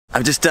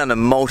I've just done a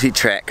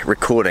multi-track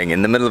recording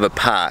in the middle of a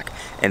park,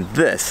 and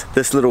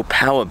this little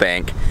power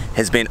bank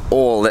has been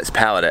all that's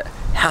powered it.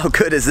 How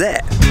good is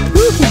that?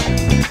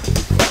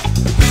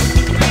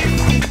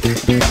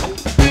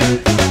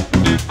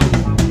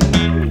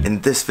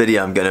 In this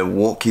video I'm going to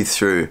walk you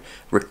through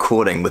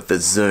recording with the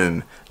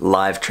Zoom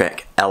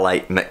LiveTrak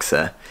L-8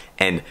 mixer,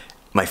 and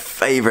my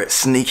favorite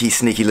sneaky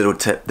little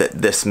tip that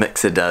this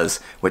mixer does,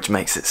 which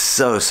makes it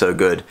so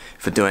good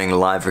for doing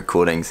live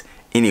recordings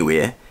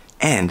anywhere.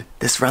 And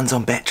this runs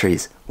on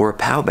batteries or a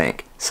power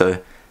bank.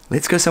 So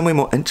let's go somewhere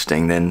more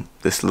interesting than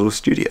this little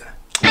studio.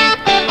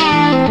 I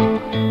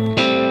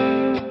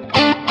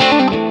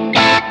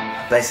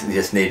basically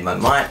just need my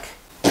mic,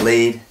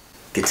 lead,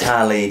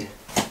 guitar lead,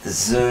 the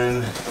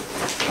Zoom,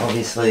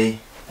 obviously.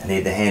 I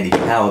need the handy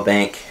power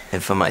bank.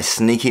 And for my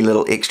sneaky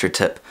little extra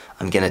tip,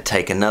 I'm gonna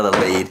take another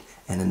lead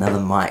and another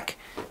mic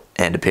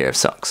and a pair of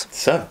socks.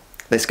 So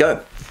let's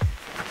go.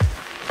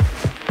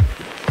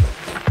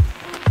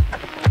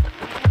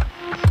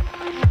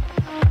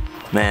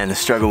 Man, the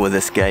struggle with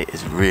this gate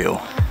is real.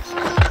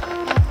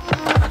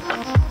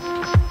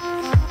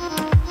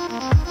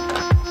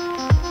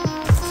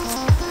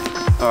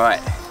 Alright,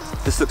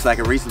 this looks like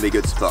a reasonably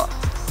good spot.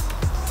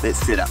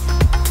 Let's set up.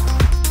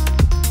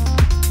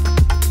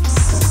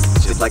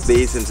 Just like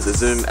these into the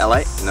Zoom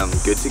L8 and I'm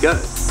good to go.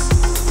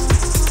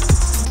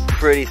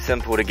 Pretty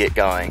simple to get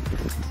going.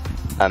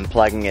 I'm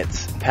plugging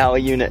its power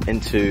unit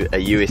into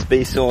a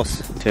USB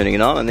source, turning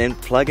it on, and then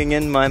plugging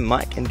in my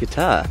mic and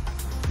guitar.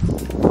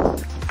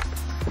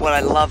 What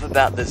I love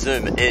about the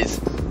Zoom is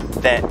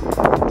that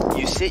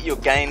you set your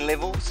gain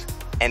levels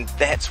and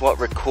that's what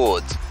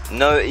records.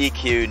 No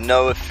EQ,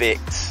 no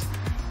effects.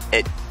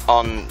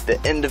 On the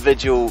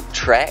individual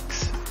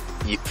tracks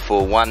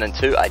for 1 and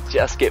 2, I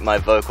just get my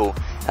vocal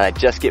and I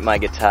just get my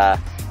guitar,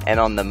 and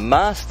on the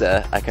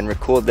master I can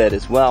record that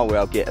as well, where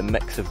I'll get a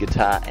mix of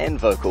guitar and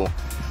vocal.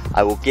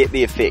 I will get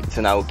the effects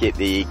and I will get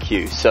the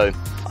EQ, so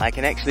I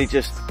can actually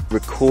just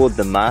record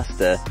the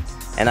master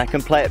and I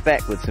can play it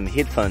back with some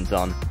headphones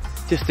on,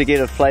 just to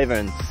get a flavour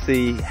and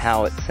see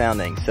how it's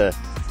sounding. So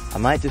I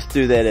might just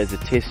do that as a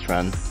test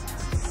run,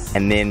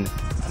 and then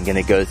I'm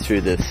going to go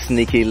through the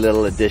sneaky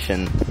little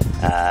addition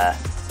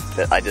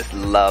that I just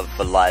love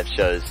for live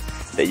shows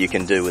that you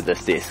can do with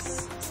this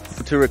desk.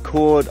 To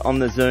record on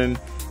the Zoom,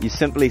 you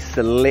simply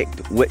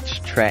select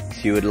which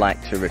tracks you would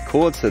like to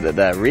record so that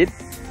they're red.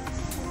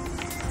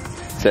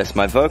 So that's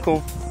my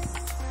vocal,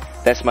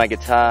 that's my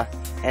guitar,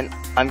 and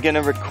I'm going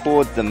to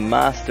record the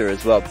master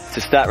as well.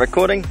 To start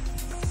recording,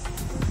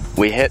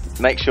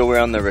 make sure we're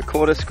on the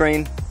recorder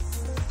screen,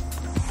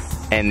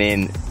 and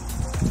then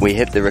we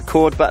hit the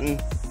record button,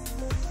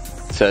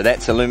 so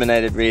that's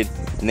illuminated red,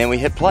 and then we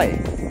hit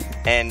play,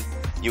 and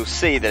you'll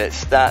see that it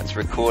starts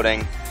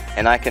recording,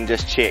 and I can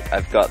just check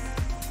I've got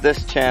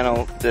this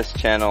channel,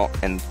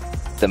 and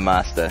the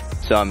master,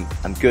 so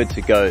I'm good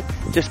to go.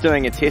 Just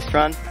doing a test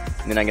run,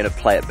 and then I'm going to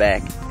play it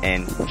back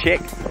and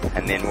check,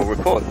 and then we'll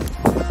record.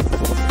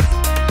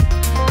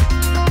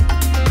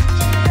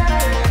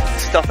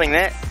 Stopping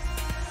that,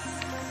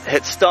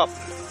 hit stop.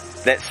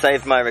 That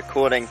saved my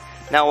recording.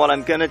 Now what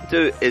I'm going to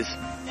do is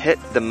hit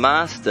the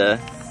master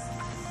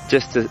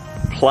just to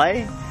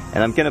play,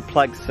 and I'm going to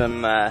plug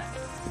some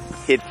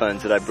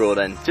headphones that I brought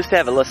in just to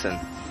have a listen.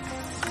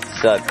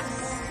 So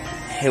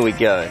here we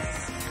go.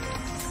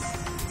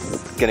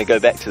 Going to go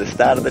back to the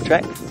start of the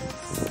track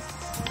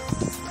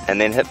and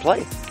then hit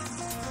play.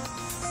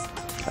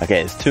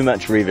 Okay, it's too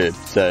much reverb,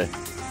 so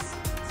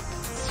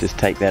let's just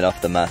take that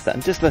off the master.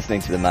 I'm just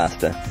listening to the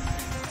master.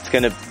 It's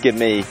going to give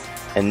me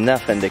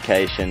enough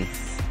indication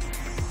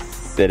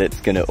that it's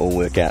going to all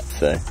work out,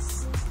 so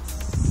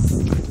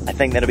I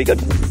think that'll be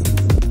good.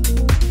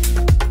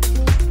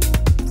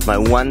 My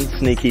one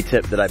sneaky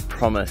tip that I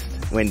promised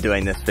when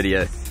doing this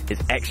video is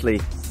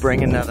actually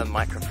bring another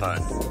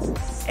microphone.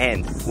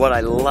 And what I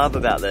love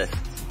about this,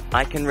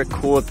 I can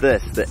record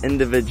this, the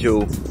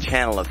individual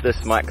channel of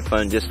this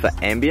microphone, just for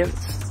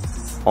ambience,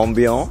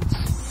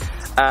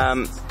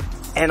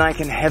 and I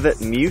can have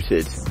it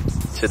muted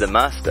to the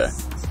master.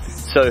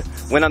 So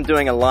when I'm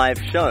doing a live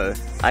show,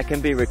 I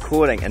can be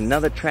recording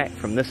another track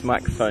from this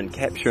microphone,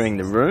 capturing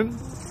the room,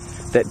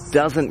 that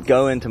doesn't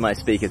go into my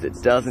speakers, it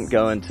doesn't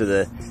go into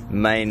the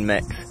main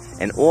mix.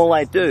 And all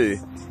I do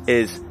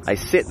is I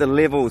set the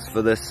levels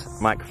for this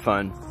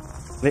microphone.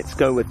 Let's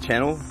go with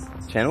channel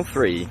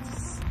 3.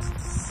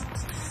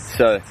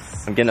 So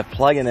I'm going to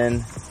plug it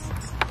in,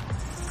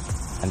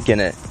 I'm going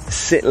to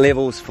set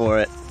levels for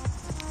it,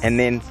 and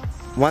then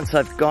once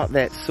I've got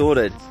that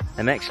sorted,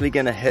 I'm actually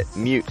going to hit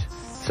mute.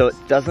 So it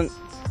doesn't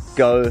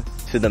go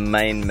to the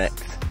main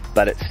mix,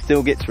 but it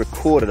still gets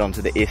recorded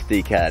onto the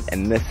SD card,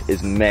 and this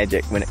is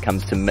magic when it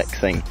comes to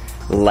mixing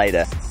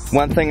later.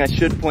 One thing I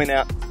should point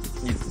out,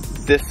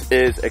 this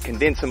is a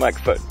condenser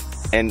microphone,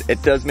 and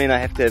it does mean I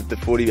have to have the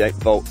 48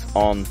 volts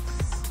on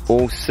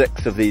all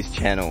 6 of these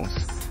channels.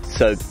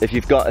 So if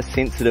you've got a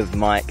sensitive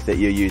mic that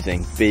you're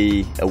using,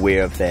 be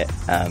aware of that.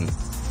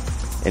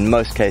 In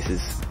most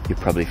cases, you're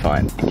probably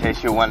fine. In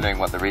case you're wondering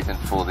what the reason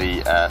for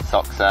the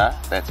socks are,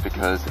 that's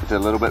because it's a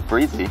little bit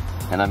breezy,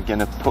 and I'm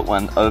gonna put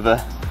one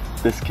over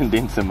this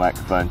condenser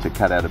microphone to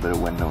cut out a bit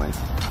of wind noise.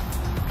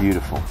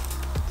 Beautiful.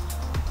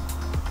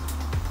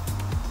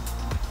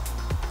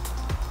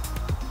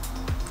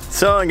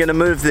 So I'm gonna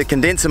move the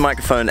condenser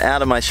microphone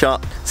out of my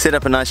shot, set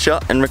up a nice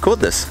shot, and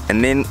record this.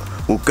 And then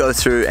we'll go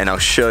through and I'll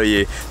show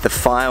you the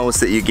files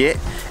that you get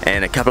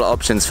and a couple of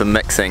options for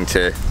mixing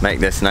to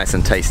make this nice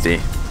and tasty.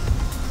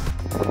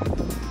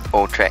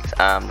 All tracks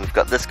armed. We've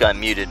got this guy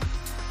muted.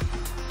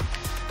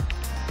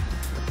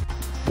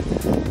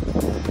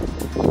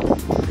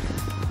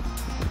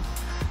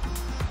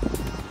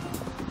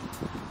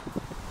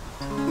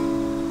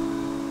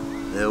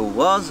 There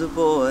was a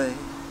boy,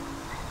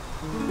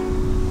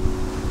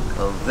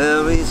 a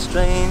very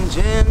strange,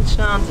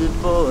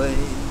 enchanted boy.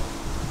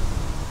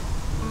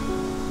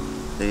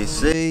 They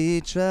say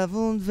he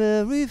traveled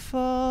very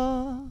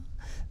far,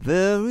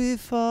 very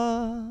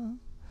far.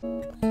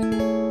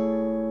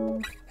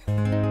 And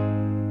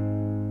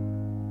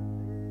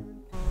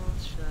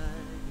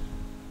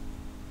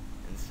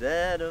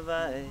sad of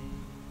eye,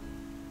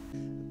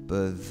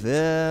 but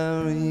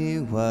very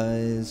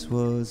wise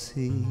was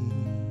he.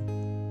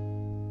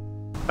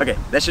 Okay,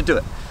 that should do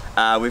it.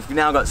 We've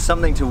now got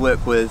something to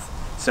work with,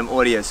 some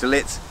audio, so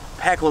let's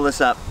pack all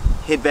this up,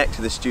 head back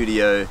to the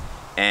studio,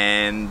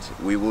 and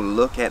we will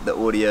look at the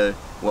audio,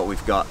 what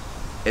we've got.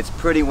 It's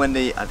pretty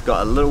windy. I've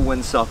got a little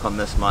windsock on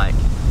this mic,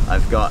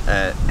 I've got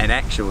an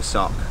actual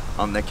sock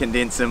on the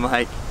condenser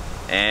mic,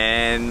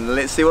 and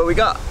let's see what we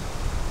got.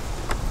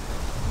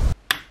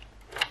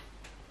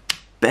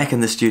 Back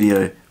in the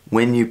studio,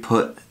 when you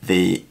put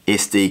the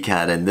SD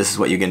card in, this is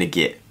what you're going to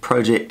get: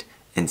 project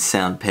and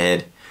sound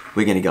pad.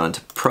 We're going to go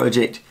into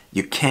project.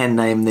 You can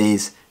name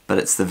these, but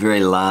it's the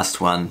very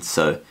last one,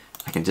 so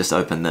I can just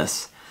open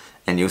this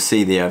and you'll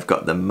see there I've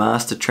got the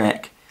master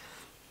track,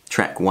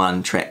 track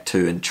 1, track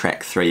 2 and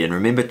track 3. And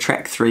remember,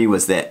 track 3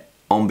 was that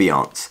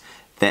ambiance.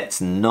 That's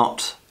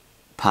not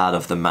part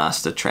of the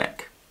master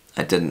track.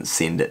 I didn't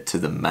send it to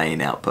the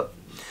main output.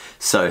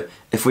 So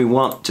if we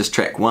want just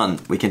track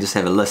 1, we can just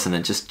have a listen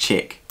and just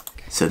check.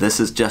 So this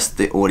is just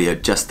the audio,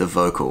 just the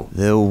vocal.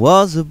 There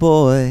was a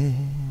boy,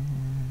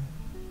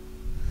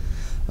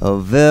 a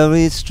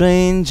very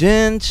strange,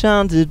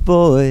 enchanted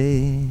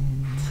boy.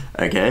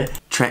 Okay,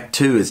 track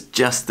 2 is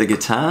just the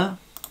guitar.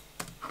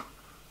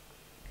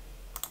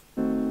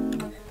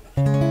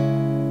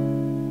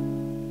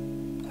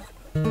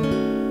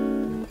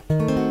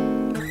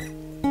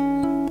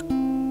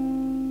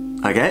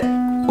 Okay,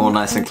 all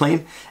nice and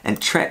clean.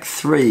 And track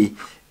 3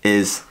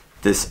 is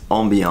this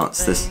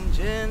ambiance, this.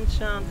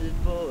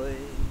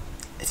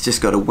 It's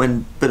just got a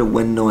bit of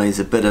wind noise,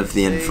 a bit of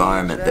the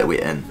environment that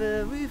we're in.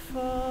 Very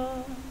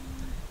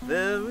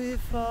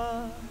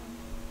far,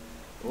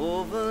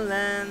 over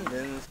land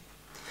and...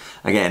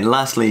 Okay, and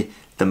lastly,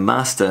 the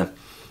master.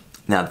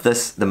 Now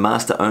the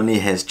master only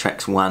has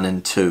tracks 1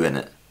 and 2 in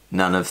it.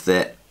 None of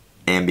that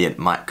ambient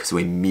mic, because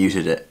we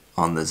muted it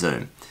on the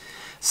Zoom.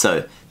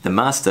 So the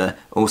master,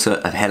 also,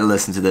 I've had a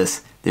listen to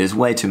this. There's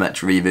way too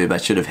much reverb. I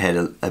should have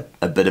had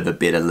a bit of a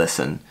better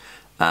listen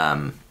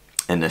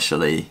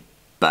initially,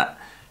 but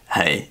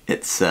hey,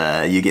 it's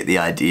you get the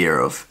idea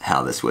of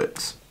how this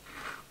works.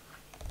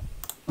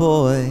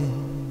 Boy,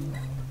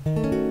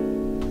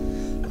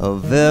 a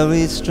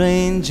very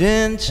strange,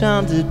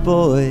 enchanted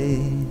boy.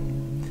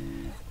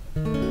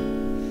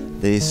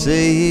 They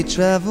say he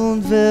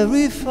traveled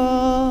very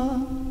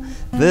far,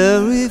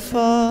 very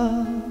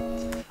far.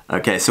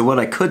 Okay, so what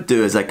I could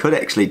do is I could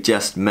actually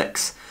just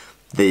mix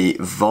the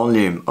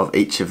volume of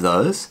each of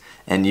those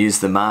and use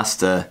the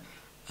master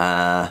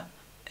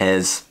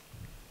as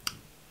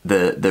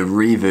the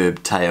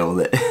reverb tail,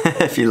 that,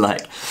 if you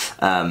like.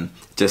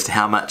 Just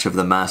how much of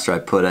the master I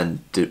put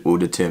in will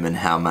determine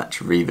how much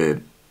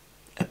reverb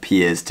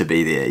appears to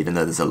be there, even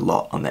though there's a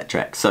lot on that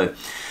track. So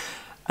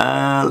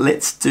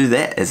let's do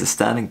that as a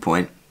starting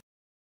point.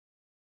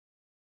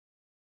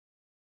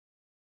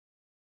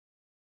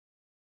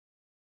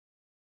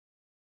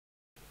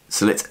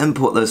 So let's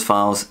import those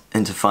files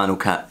into Final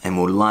Cut and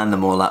we'll line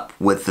them all up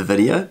with the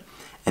video.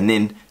 And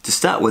then to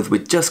start with,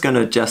 we're just going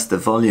to adjust the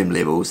volume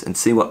levels and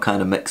see what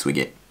kind of mix we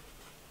get.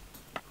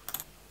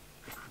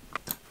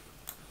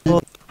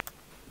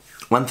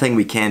 One thing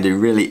we can do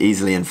really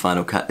easily in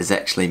Final Cut is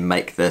actually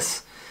make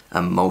this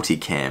a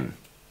multicam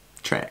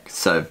track.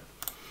 So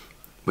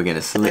we're going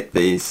to select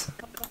these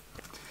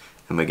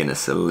and we're going to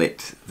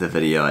select the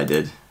video I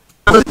did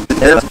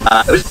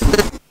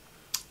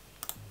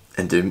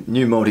and do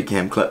new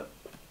multicam clip,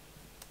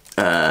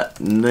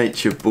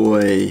 Nature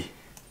Boy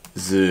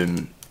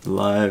Zoom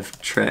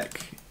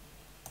LiveTrak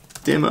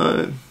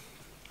demo.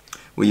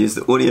 We'll use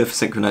the audio for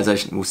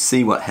synchronization. We'll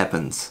see what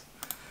happens.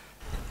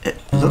 It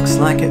looks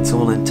like it's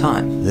all in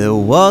time. There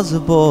was a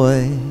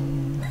boy,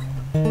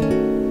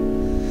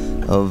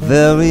 a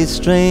very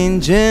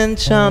strange,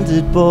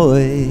 enchanted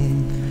boy.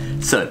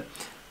 So,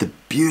 the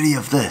beauty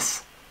of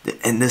this,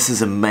 and this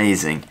is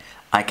amazing,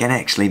 I can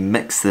actually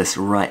mix this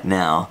right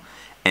now,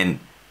 and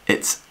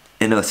it's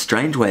in a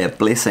strange way, a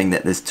blessing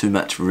that there's too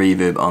much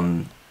reverb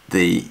on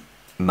the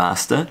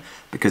master,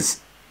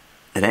 because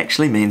it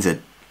actually means that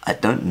I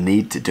don't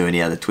need to do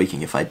any other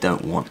tweaking if I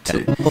don't want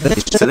to.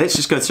 So let's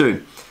just go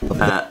through.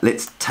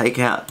 Let's take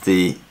out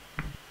the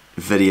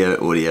video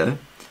audio.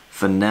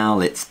 For now,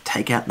 let's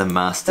take out the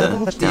master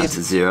down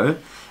to 0,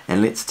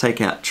 and let's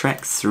take out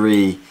track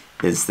 3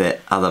 is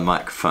that other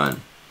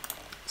microphone.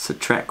 So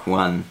track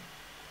 1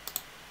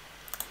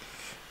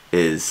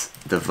 is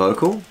the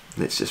vocal.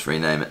 Let's just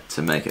rename it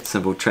to make it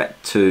simple.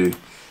 Track 2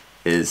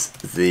 is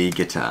the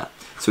guitar.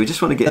 So we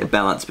just want to get a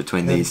balance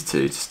between these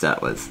two to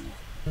start with.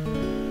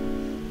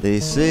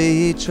 They say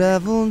he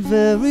traveled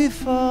very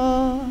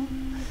far,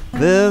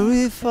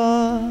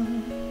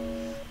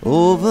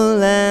 over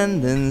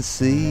land and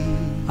sea.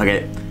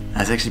 Okay,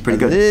 that's actually pretty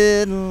good.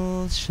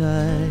 Little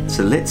shy,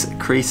 so let's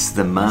increase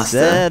the master.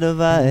 sad of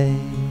eye,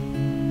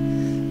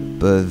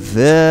 but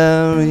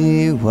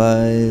very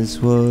wise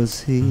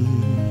was he.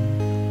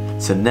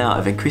 So now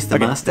I've increased the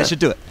master. That should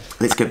do it.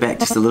 Let's go back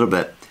just a little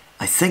bit.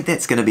 I think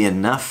that's going to be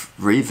enough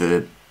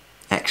reverb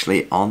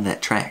actually on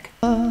that track.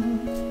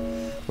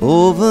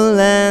 Over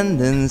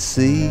land and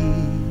sea,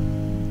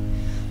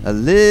 a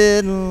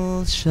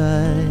little shy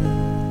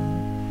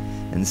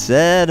and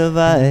sad of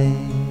eye.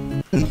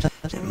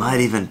 It might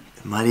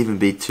even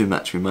be too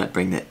much. We might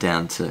bring that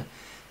down to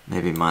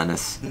maybe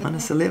minus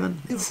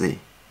 11. Let's see.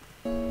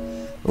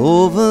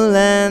 Over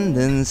land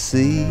and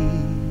sea.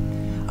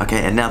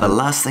 Okay, and now the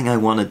last thing I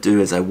want to do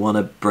is I want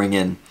to bring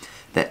in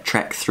that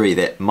track 3,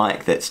 that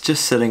mic that's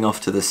just sitting off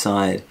to the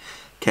side,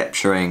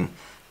 capturing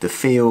the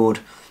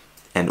field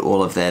and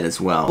all of that as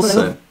well.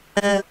 So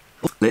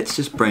let's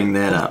just bring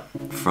that up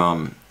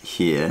from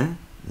here.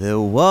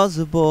 There was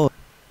a boy.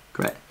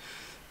 Great.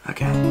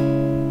 Okay.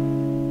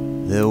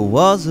 There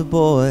was a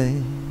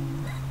boy,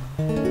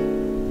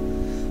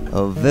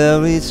 a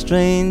very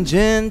strange,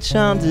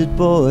 enchanted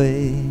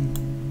boy.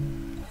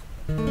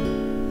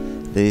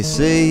 They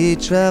say he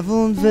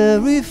traveled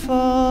very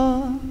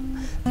far,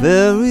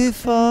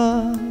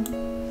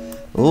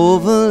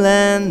 over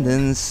land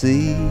and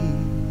sea,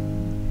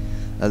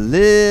 a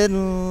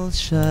little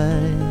shy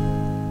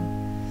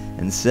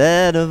and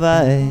sad of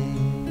eye,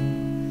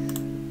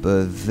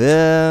 but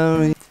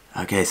very...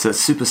 Okay, so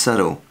it's super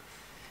subtle,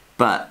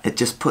 but it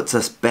just puts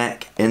us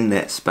back in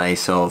that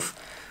space of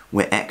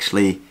we're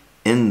actually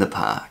in the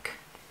park.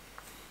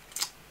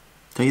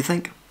 Don't you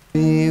think?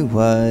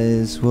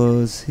 Wise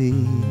was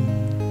he.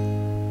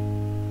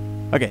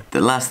 Okay. The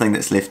last thing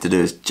that's left to do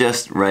is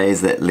just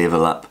raise that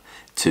level up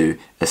to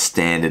a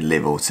standard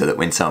level so that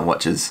when someone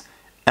watches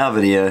our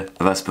video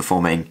of us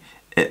performing,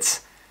 they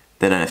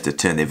don't have to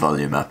turn their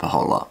volume up a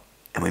whole lot.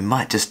 And we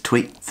might just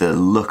tweak the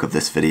look of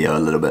this video a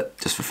little bit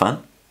just for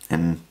fun,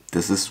 and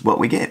this is what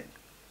we get.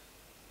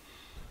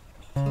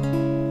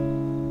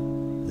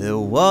 There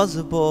was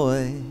a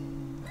boy,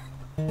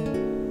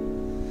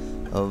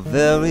 a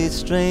very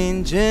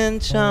strange,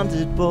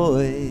 enchanted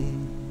boy.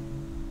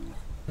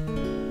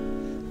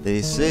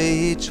 They say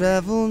he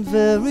traveled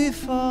very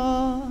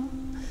far,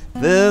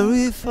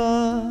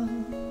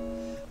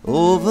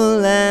 over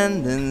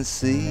land and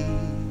sea,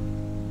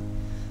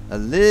 a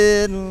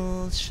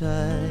little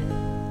shy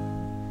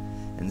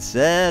and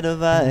sad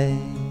of eye,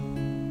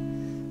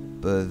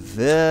 but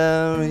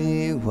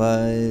very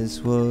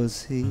wise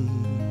was he.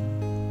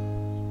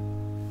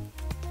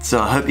 So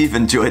I hope you've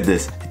enjoyed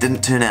this. It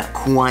didn't turn out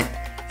quite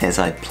as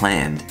I'd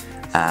planned,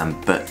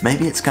 but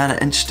maybe it's kind of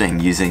interesting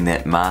using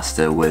that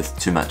master with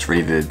too much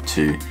reverb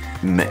to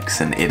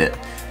mix and edit,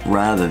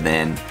 rather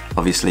than,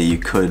 obviously you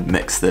could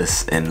mix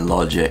this in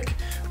Logic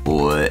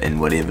or in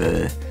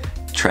whatever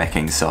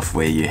tracking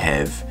software you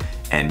have,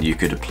 and you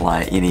could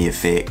apply any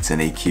effects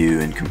and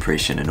EQ and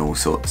compression and all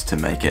sorts to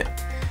make it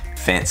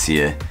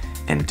fancier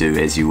and do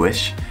as you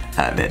wish.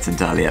 That's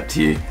entirely up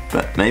to you,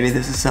 but maybe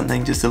this is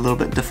something just a little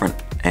bit different,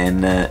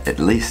 and at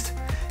least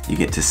you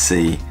get to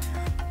see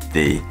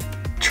the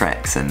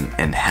tracks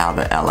and how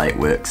the L8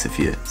 works if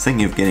you're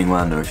thinking of getting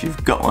one, or if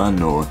you've got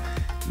one, or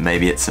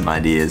maybe it's some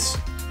ideas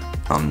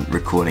on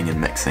recording and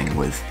mixing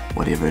with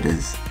whatever it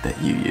is that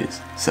you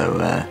use.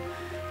 So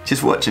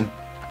just watching.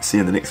 See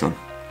you in the next one.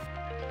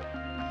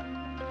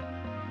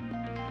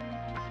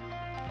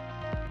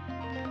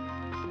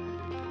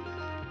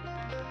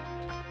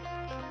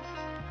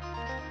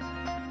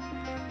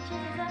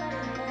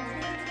 She's